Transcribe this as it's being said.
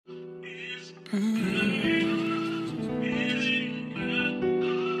If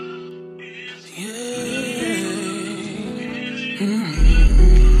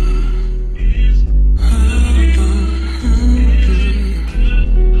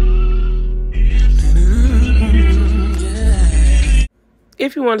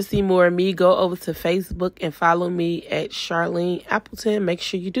you want to see more of me, go over to Facebook and follow me at Charlene Appleton. Make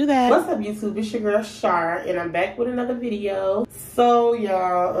sure you do that. What's up, YouTube? It's your girl, Char, and I'm back with another video. So,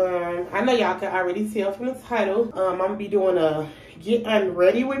 y'all, I know y'all can already tell from the title. I'm going to be doing a Get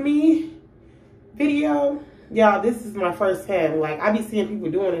Unready With Me video. Y'all, this is my first time. Like, I be seeing people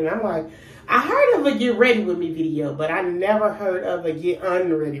doing it, and I'm like, I heard of a Get Ready With Me video, but I never heard of a Get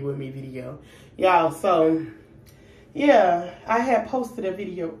Unready With Me video. Y'all, so... yeah, I had posted a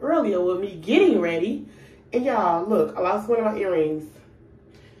video earlier with me getting ready. And y'all, look, I lost one of my earrings.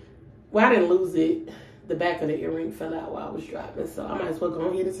 Well, I didn't lose it. The back of the earring fell out while I was driving. So I might as well go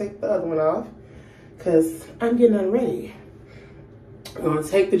ahead and take the other one off. Because I'm getting unready. I'm going to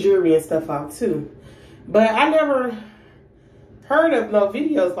take the jewelry and stuff out too. But I never heard of no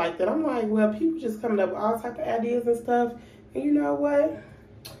videos like that. I'm like, well, people just coming up with all type of ideas and stuff. And you know what?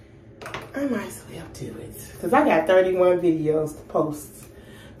 I might as well do it. Because I got 31 videos to post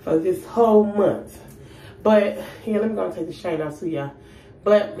for this whole month. But, yeah, let me go and take the chain off too, y'all.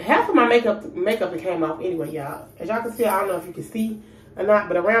 But half of my makeup came off anyway, y'all. As y'all can see, I don't know if you can see or not,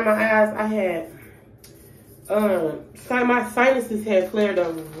 but around my eyes, I had, my sinuses had flared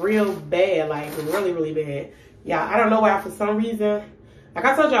up real bad, like really, really bad. Y'all, I don't know why, for some reason. Like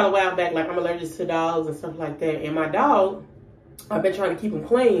I told y'all a while back, like I'm allergic to dogs and stuff like that. And my dog, I've been trying to keep him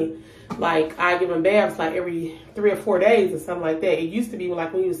clean. Like, I give him baths like every 3 or 4 days or something like that. It used to be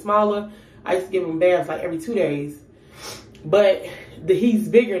like when he was smaller, I used to give him baths like every 2 days. But he's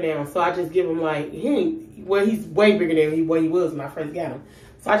bigger now, so I just give him like, he's way bigger than what he was when I first got him.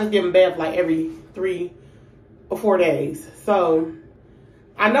 So I just give him baths like every 3 or 4 days. So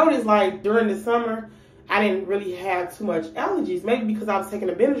I noticed like during the summer, I didn't really have too much allergies. Maybe because I was taking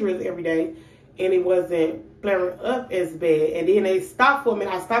the Benadryl every day and it wasn't flaring up as bad. And then they stopped for a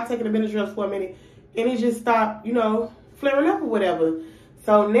minute. I stopped taking the Benadryl for a minute and it just stopped, you know, flaring up or whatever.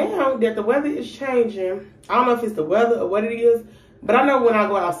 So now that the weather is changing, I don't know if it's the weather or what it is, but I know when I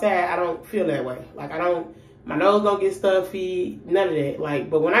go outside, I don't feel that way. Like my nose don't get stuffy, none of that. Like,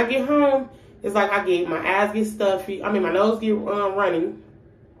 but when I get home, it's like my eyes get stuffy. I mean, my nose get running.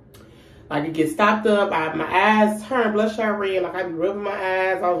 Like it gets stopped up. My eyes turn bloodshot red. Like I be rubbing my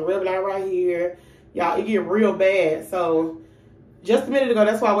eyes. I was rubbing out right here. Y'all, it get real bad. So just a minute ago,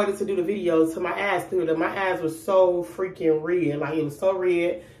 that's why I waited to do the video till my eyes cleared up. My eyes were so freaking red. Like it was so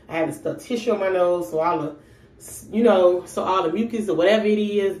red. I had to stuff tissue on my nose. So all the, you know, so all the mucus or whatever it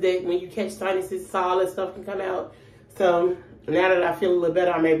is that when you catch sinuses, so all that stuff can come out. So now that I feel a little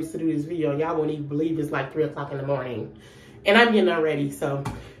better, I'm able to do this video. Y'all won't even believe it's like 3 o'clock in the morning. And I'm getting unready, so.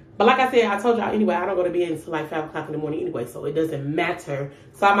 But like I said, I told y'all anyway, I don't go to bed until like 5 o'clock in the morning anyway, so it doesn't matter.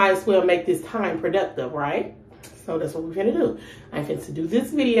 So I might as well make this time productive, right? So that's what we're finna do. I'm finna do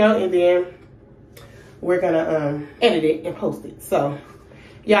this video and then we're gonna edit it and post it. So,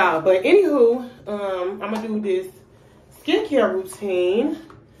 y'all, but anywho, I'm gonna do this skincare routine.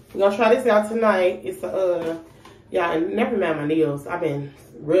 We're gonna try this out tonight. It's y'all, never mind my nails. I've been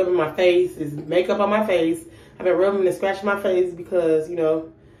rubbing my face. There's makeup on my face. I've been rubbing and scratching my face because, you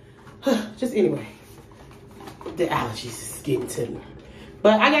know, just anyway, the allergies is getting to me.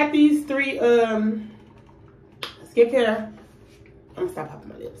 But I got these 3 skincare. I'm gonna stop popping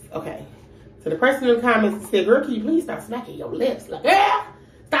my lips. Okay. So the person in the comments said, girl, can you please stop smacking your lips? Like, girl,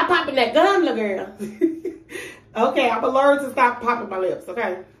 stop popping that gum, little girl. Okay, I'm gonna learn to stop popping my lips,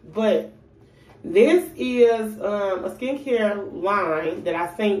 okay? But this is a skincare line that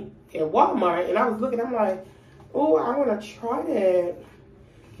I seen at Walmart. And I was looking, I'm like, oh, I wanna try that.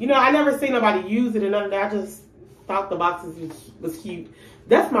 You know, I never seen nobody use it and none of that. I just thought the boxes was cute.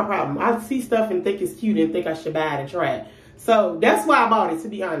 That's my problem. I see stuff and think it's cute and think I should buy it and try it. So that's why I bought it, to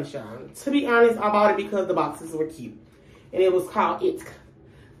be honest, y'all. To be honest, I bought it because the boxes were cute. And it was called Itk.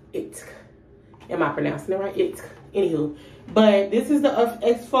 Am I pronouncing it right? Itk. Anywho. But this is the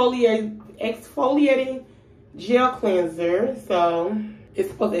exfoliating gel cleanser. So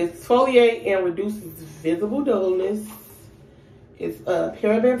it's supposed to exfoliate and reduce visible dullness. It's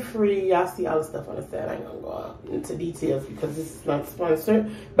paraben free. Y'all see all the stuff on the side. I ain't gonna go out into details because this is not sponsored.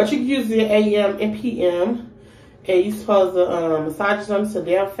 But you can use it AM and PM. And you're supposed to massage them to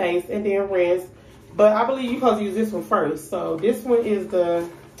their face and then rinse. But I believe you're supposed to use this one first. So this one is the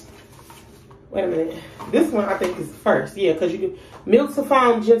Wait a minute. This one I think is first. Yeah, because you do Milk to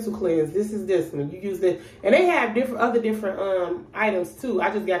Foam Gentle Cleanse. This is this one. You use this. And they have other different items too.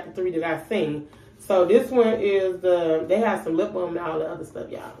 I just got the 3 that I've seen. So this one is they have some lip balm and all the other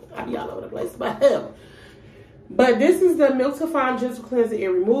stuff, y'all. I be all over the place by hell. But this is the Milk to Foam Gentle Cleanser. It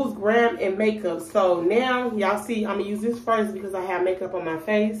removes grime and makeup. So now, y'all see, I'm going to use this first because I have makeup on my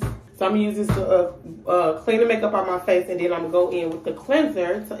face. So I'm going to use this to clean the makeup on my face. And then I'm going to go in with the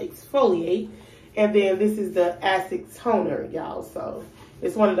cleanser to exfoliate. And then this is the acid toner, y'all. So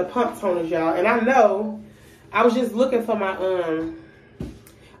it's one of the pump toners, y'all. And I know I was just looking for my cotton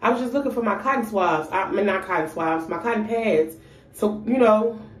swabs. Not cotton swabs, my cotton pads. So, you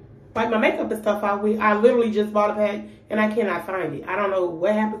know, wipe my makeup and stuff out with. I literally just bought a pad and I cannot find it. I don't know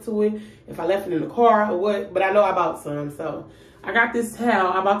what happened to it, if I left it in the car or what, but I know I bought some. So I got this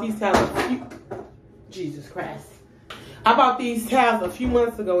towel. I bought these towels Jesus Christ. I bought these towels a few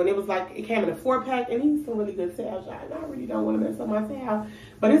months ago, and it was like, it came in a 4-pack, and these are some really good towels, y'all. And I really don't want to mess up my towel,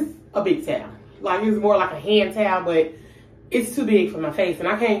 but it's a big towel. Like, it's more like a hand towel, but it's too big for my face, and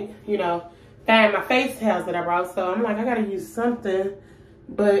I can't, you know, find my face towels that I brought, so I'm like, I gotta use something.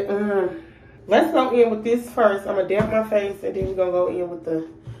 But let's go in with this first. I'm gonna damp my face, and then we're gonna go in with the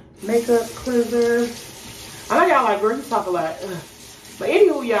makeup cleanser. I know y'all like, girl, you talk a lot. But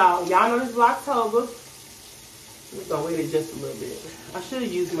anywho, y'all know this is Vlogtober. I'm just gonna wait it just a little bit. I should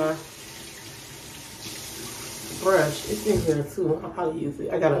have used my brush. It's in here too. I'll probably use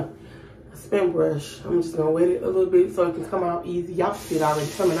it. I got a spin brush. I'm just gonna wait it a little bit so it can come out easy. Y'all see it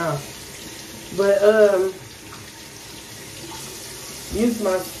already coming out. But use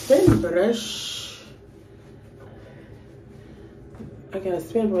my spin brush. I got a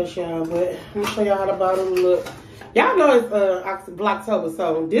spin brush, y'all, but I'm gonna show y'all how the bottom look. Y'all know it's Vlogtober,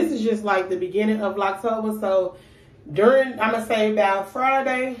 so this is just like the beginning of Vlogtober. So during, I'm gonna say about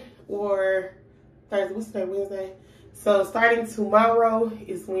Friday or Thursday, what's today, Wednesday? So starting tomorrow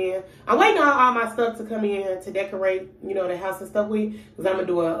is when I'm waiting on all my stuff to come in to decorate, you know, the house and stuff with, because I'm gonna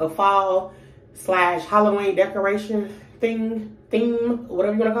do a fall / Halloween decoration theme,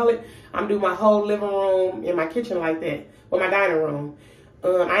 whatever you wanna call it. I'm doing my whole living room and my kitchen like that, or my dining room.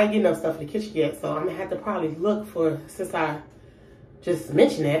 I ain't getting no stuff in the kitchen yet, so I'm gonna have to probably look for, since I just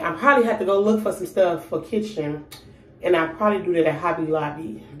mentioned that, I probably have to go look for some stuff for kitchen, and I'll probably do that at Hobby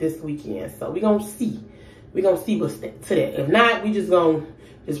Lobby this weekend. So we're gonna see. We're gonna see what's to that. If not, we just gonna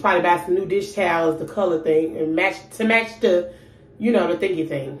probably buy some new dish towels, the color thing, and match the, you know, the thingy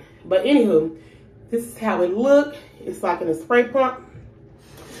thing. But anywho, this is how it look. It's like in a spray pump.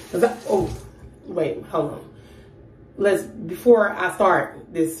 Oh, wait, hold on. Before I start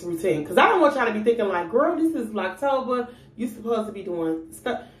this routine, because I don't want y'all to be thinking like, girl, this is Vlogtober, you supposed to be doing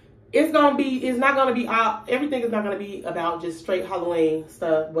stuff. It's not gonna be everything is not gonna be about just straight Halloween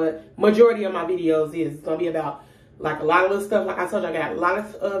stuff, but majority of my videos is gonna be about like a lot of little stuff. Like I told you, I got a lot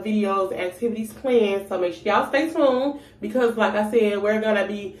of videos, activities planned, so make sure y'all stay tuned, because like I said, we're gonna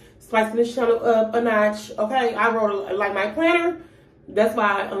be spicing this channel up a notch. Okay, I wrote like my planner. That's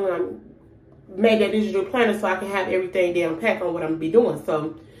why I made that digital planner, so I can have everything down packed on what I'm gonna be doing,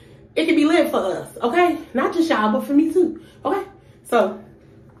 so it can be lit for us. Okay, not just y'all, but for me too. Okay, so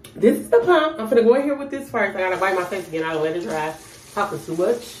this is the pump. I'm gonna go in here with this first. I gotta wipe my face again. I don't let it dry. Talking too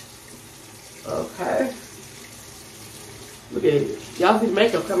much. Okay. Look at it. Y'all see the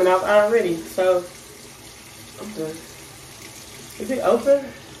makeup coming out already. So, okay. Is it open?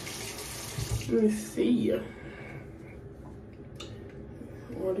 Let me see.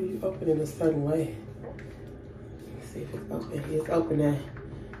 Or do you open it a certain way? Let's see if it's open. It's open now.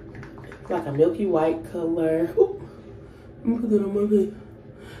 It's like a milky white color. Ooh. Let me put that on my face.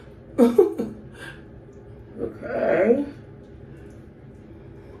 Okay.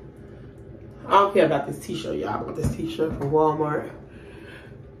 I don't care about this t-shirt, y'all. I bought this t-shirt from Walmart,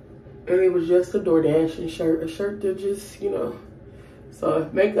 and it was just a DoorDash shirt, a shirt that just, you know. So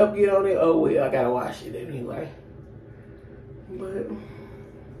if makeup get on it, oh well, I gotta wash it anyway. But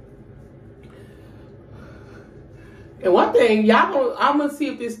and one thing, y'all, I'm gonna see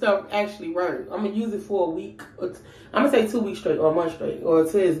if this stuff actually works. I'm gonna use it for a week. I'm gonna say 2 weeks straight or a month straight, or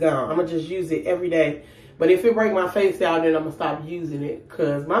until it's gone. I'm gonna just use it every day. But if it break my face out, then I'm gonna stop using it,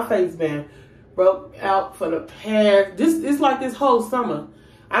 cause my face been broke out for the past. It's like this whole summer.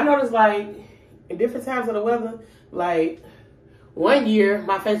 I noticed like in different times of the weather, like one year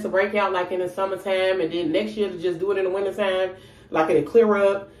my face will break out like in the summertime, and then next year to just do it in the wintertime, like it'll clear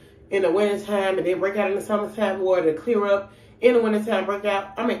up in the wintertime and then break out in the summertime, or to clear up in the wintertime, break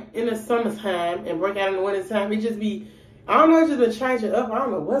out, in the summertime and break out in the wintertime. It just be, I don't know, it's just been changing up. I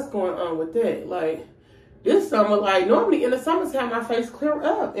don't know what's going on with that. Like, this summer, like normally in the summertime, my face clear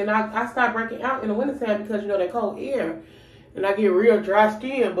up. And I start breaking out in the wintertime because, you know, that cold air. And I get real dry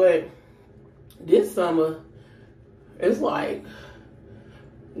skin. But this summer, it's like,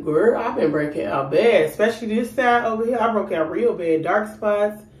 girl, I've been breaking out bad. Especially this side over here. I broke out real bad. Dark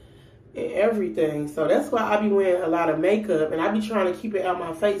spots and everything. So that's why I be wearing a lot of makeup. And I be trying to keep it out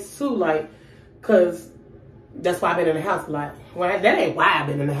my face too. Like, because that's why I've been in the house a lot. Well, that ain't why I've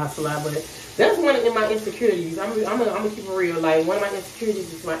been in the house a lot, but that's one of my insecurities. I'm gonna keep it real. Like, one of my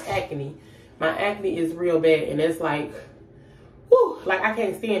insecurities is my acne. My acne is real bad, and it's like, whew, like I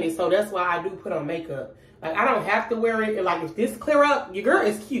can't stand it. So that's why I do put on makeup. Like, I don't have to wear it. Like, if this clear up, your girl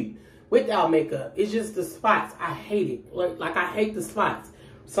is cute without makeup. It's just the spots. I hate it. Like I hate the spots.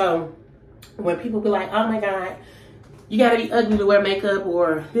 So when people be like, oh my God, you gotta be ugly to wear makeup,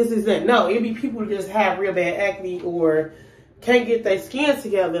 or this is that. No, it be people who just have real bad acne or can't get their skin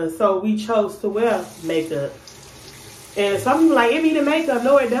together. So we chose to wear makeup. And some people like, it be the makeup.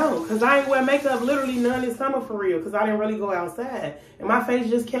 No, it don't. Because I ain't wear makeup literally none this summer for real. Because I didn't really go outside. And my face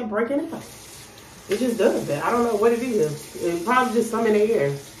just kept breaking out. It just does that. I don't know what it is. It's probably just some in the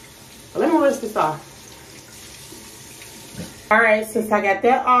air. But let me rinse this off. Alright, since I got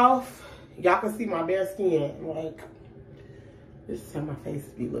that off, y'all can see my bare skin. Like, this is how my face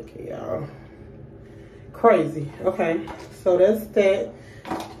be looking, y'all. Crazy. Okay, so that's that.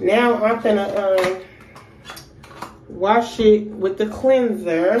 Now I'm gonna wash it with the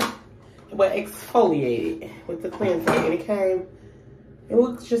cleanser, but exfoliate it with the cleanser. And it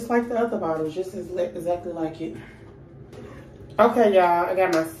looks just like the other bottles, just exactly like it. Okay, y'all, I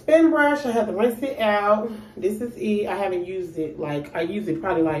got my spin brush. I have to rinse it out. This is it. I haven't used it, like, I use it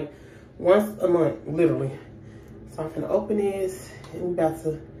probably like once a month, literally. So I'm gonna open this and we're about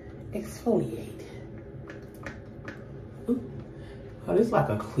to exfoliate. Ooh. Oh, this is like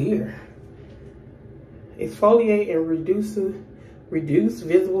a clear. Exfoliate and reduce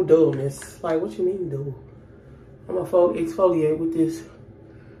visible dullness. Like, what you mean dull? I'm gonna exfoliate with this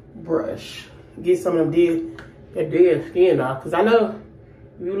brush. Get some of them dead skin off. Cause I know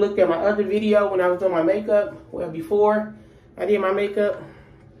you looked at my other video when I was doing my makeup. Well, before I did my makeup,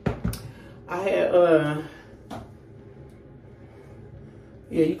 I had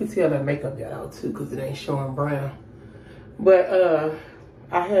yeah, you can tell that makeup got out too because it ain't showing brown. But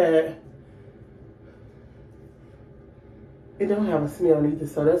I had, it don't have a smell neither,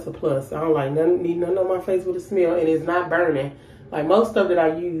 so that's a plus. I don't like need none on my face with a smell, and it's not burning. Like most stuff that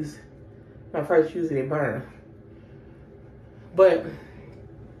I use, my first use it burn. But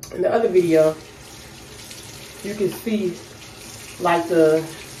in the other video, you can see like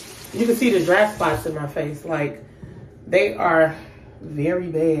you can see the dry spots in my face. Like, they are very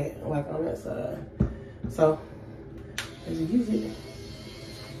bad, like on that side. So as you use it,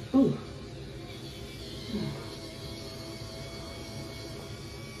 ooh.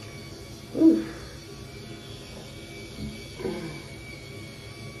 Ooh.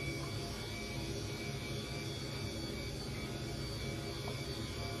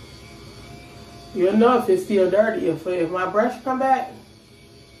 You'll know if it's still dirty. If my brush come back,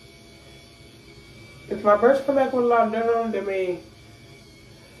 with a lot of dirt on it, that means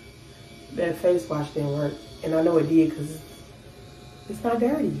that face wash didn't work. And I know it did because it's not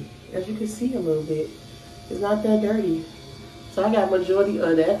dirty. As you can see a little bit, it's not that dirty. So I got majority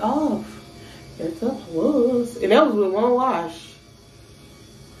of that off. That's a plus. And that was with one wash.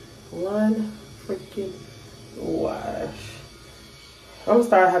 One freaking wash. I'm gonna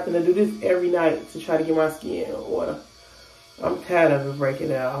start having to do this every night to try to get my skin in order. I'm tired of it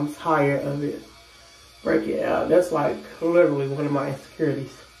breaking out. I'm tired of it breaking out. That's like literally one of my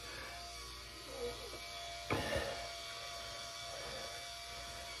insecurities.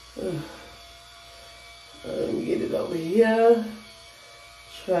 Let me get it over here.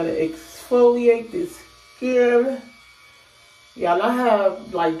 Try to exfoliate this skin. Y'all, I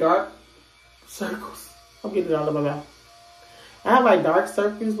have like dark circles. I'm getting it all over my mouth. I have like dark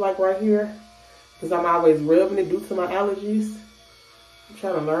circles like right here because I'm always rubbing it due to my allergies. I'm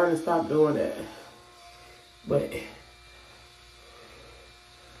trying to learn to stop doing that. But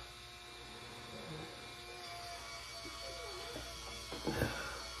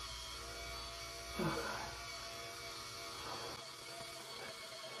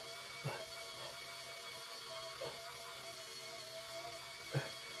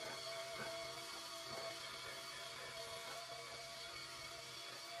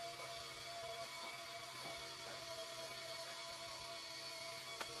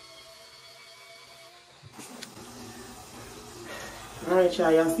all right,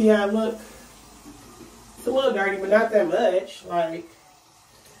 y'all see how it look? It's a little dirty, but not that much. Like,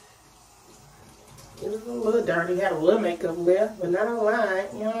 It was a little dirty. Had a little makeup left, but not a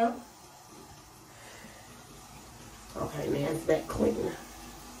lot, you know. Okay, now it's back clean.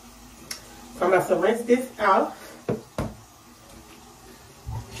 So I'm about to rinse this out.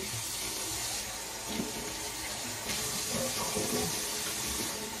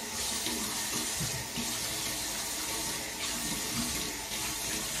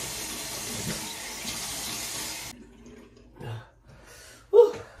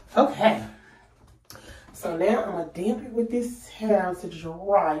 Okay, so now I'm gonna damp it with this towel to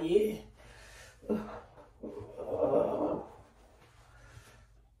dry it.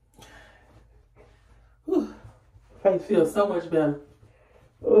 Face feels so much better.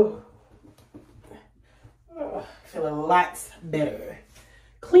 Feeling lots better.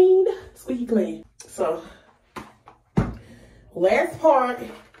 Clean, squeaky clean. So, last part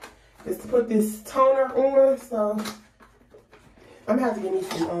is to put this toner on. So, I'm gonna have to get me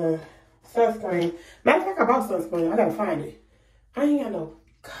some sunscreen. Matter of fact, I bought sunscreen. I gotta find it. I ain't got no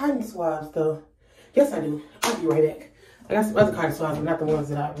cotton swabs though. Yes, I do. I'll be right back. I got some other cotton swabs, but not the ones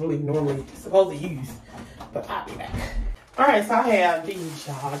that I really normally supposed to use. But I'll be back. Alright, so I have these,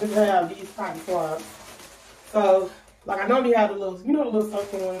 y'all. I just have these cotton swabs. So, like I normally have the little, you know, the little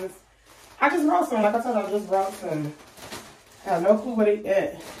sunscreen ones. I just brought some. Like I told you, I just brought some. I have no clue where they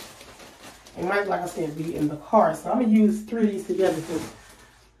at. It might, like I said, be in the car. So I'm going to use 3 of these together because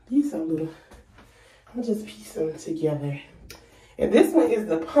these are little. I'm going to just piece them together. And this one is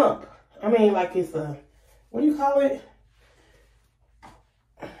the pump. I mean, like it's a, what do you call it?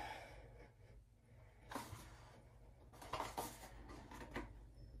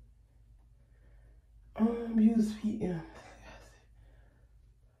 Use PM.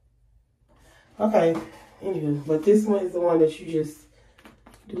 Okay, anywho, but this one is the one that you just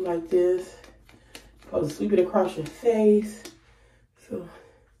do like this. Supposed to sweep it across your face. So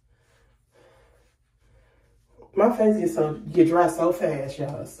my face get dry so fast,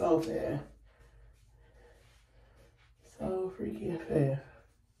 y'all. So fast. So freaking fast.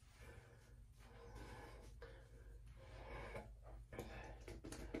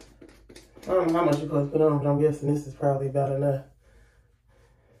 I don't know how much you're supposed to put on, but I'm guessing this is probably about enough.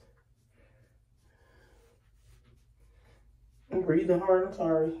 I'm breathing hard, I'm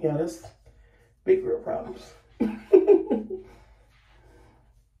sorry. Yeah, that's big real problems.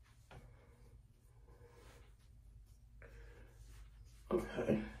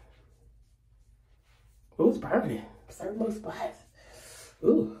 Okay. Ooh, it's burning. Certain little spots.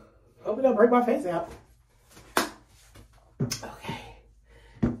 Ooh, hope it don't break my face out. Okay.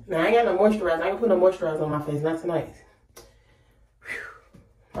 Now, I ain't got no moisturizer. I ain't put no moisturizer on my face. Not tonight. Whew.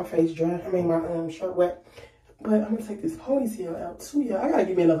 My face dry. I mean, my shirt wet. But I'm going to take this ponytail out, too, y'all. I got to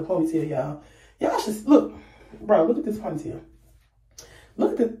give me another ponytail, y'all. Y'all should look. Bro, look at this ponytail.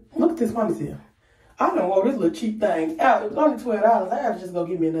 Look at this ponytail. I don't want this little cheap thing out. It was only $12. I got to just go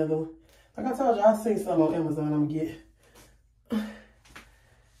get me another one. Like I told you, I seen some on Amazon I'm going to get.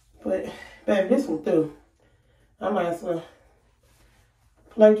 But, baby, this one through. I might as well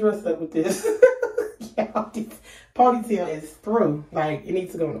play dress up with this. Yeah, this ponytail is through. Like, it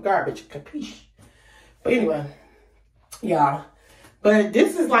needs to go in the garbage. Capiche? But anyway, y'all. But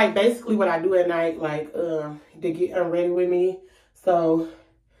this is like basically what I do at night, like to get unready with me. So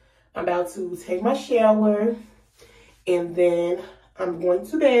I'm about to take my shower and then I'm going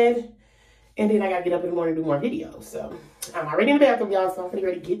to bed. And then I gotta get up in the morning and do more videos. So I'm already in the bathroom, y'all. So I'm gonna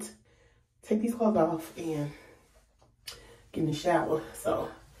ready to take these clothes off and get in the shower. So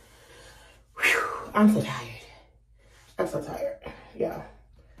whew, I'm so tired. I'm so tired, y'all.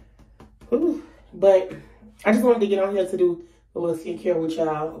 Ooh. But I just wanted to get on here to do a little skincare with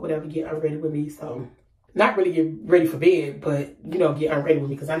y'all, whatever, get unready with me. So, not really get ready for bed, but, you know, get unready with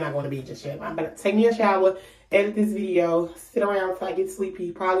me because I'm not going to bed just yet. I'm going to take me a shower, edit this video, sit around until I get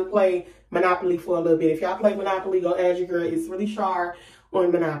sleepy, probably play Monopoly for a little bit. If y'all play Monopoly, go add your girl. It's really sharp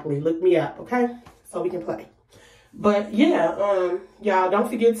on Monopoly. Look me up, okay? So we can play. But, yeah, y'all don't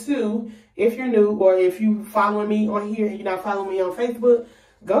forget to, if you're new or if you following me on here and you're not following me on Facebook,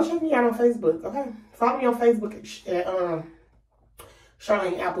 go check me out on Facebook, okay? Follow me on Facebook at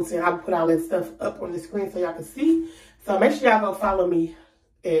Charlene Appleton. I'll put all that stuff up on the screen so y'all can see. So make sure y'all go follow me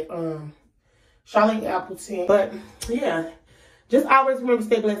at Charlene Appleton. But yeah, just always remember,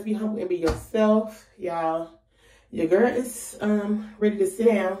 stay blessed, be humble, and be yourself, y'all. Your girl is ready to sit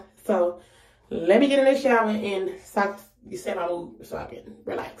down. So let me get in the shower and set my mood so I can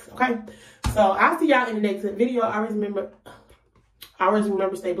relax, okay? So I'll see y'all in the next video. Always remember,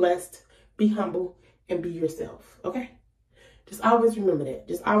 stay blessed, be humble, and be yourself, okay? Just always remember that.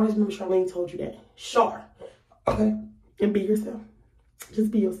 Just always remember Charlene told you that. Sure, okay? And be yourself.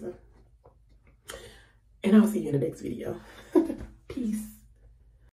 Just be yourself. And I'll see you in the next video. Peace.